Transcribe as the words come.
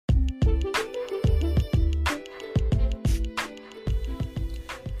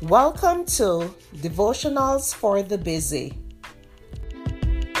Welcome to Devotionals for the Busy.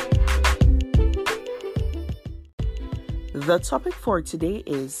 The topic for today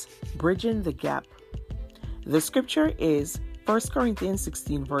is Bridging the Gap. The scripture is 1 Corinthians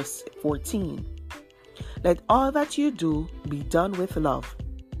 16 verse 14. Let all that you do be done with love.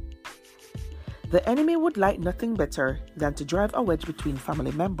 The enemy would like nothing better than to drive a wedge between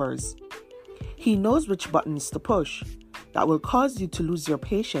family members. He knows which buttons to push that will cause you to lose your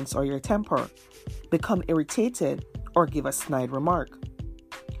patience or your temper, become irritated, or give a snide remark.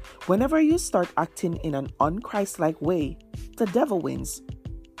 Whenever you start acting in an un-Christ-like way, the devil wins.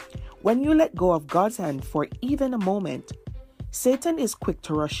 When you let go of God's hand for even a moment, Satan is quick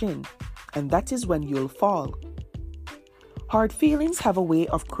to rush in, and that is when you'll fall. Hard feelings have a way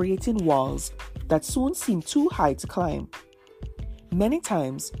of creating walls that soon seem too high to climb. Many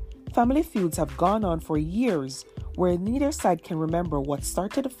times, family feuds have gone on for years where neither side can remember what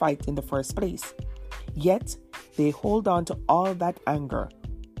started the fight in the first place. Yet, they hold on to all that anger.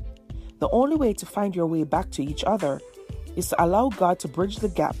 The only way to find your way back to each other is to allow God to bridge the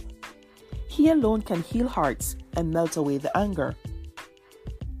gap. He alone can heal hearts and melt away the anger.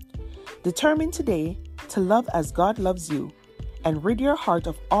 Determine today to love as God loves you and rid your heart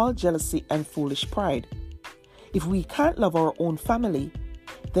of all jealousy and foolish pride. If we can't love our own family,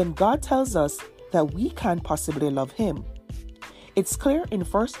 then God tells us that we can't possibly love Him. It's clear in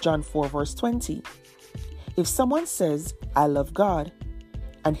 1 John 4 verse 20. If someone says, I love God,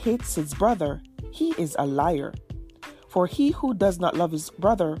 and hates his brother, he is a liar. For he who does not love his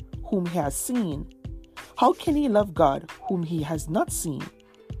brother whom he has seen, how can he love God whom he has not seen?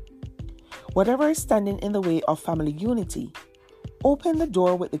 Whatever is standing in the way of family unity, open the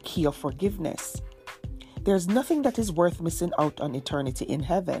door with the key of forgiveness. There's nothing that is worth missing out on eternity in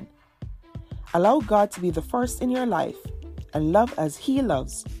heaven. Allow God to be the first in your life and love as He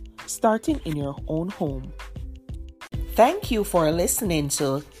loves, starting in your own home. Thank you for listening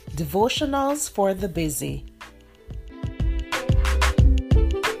to Devotionals for the Busy.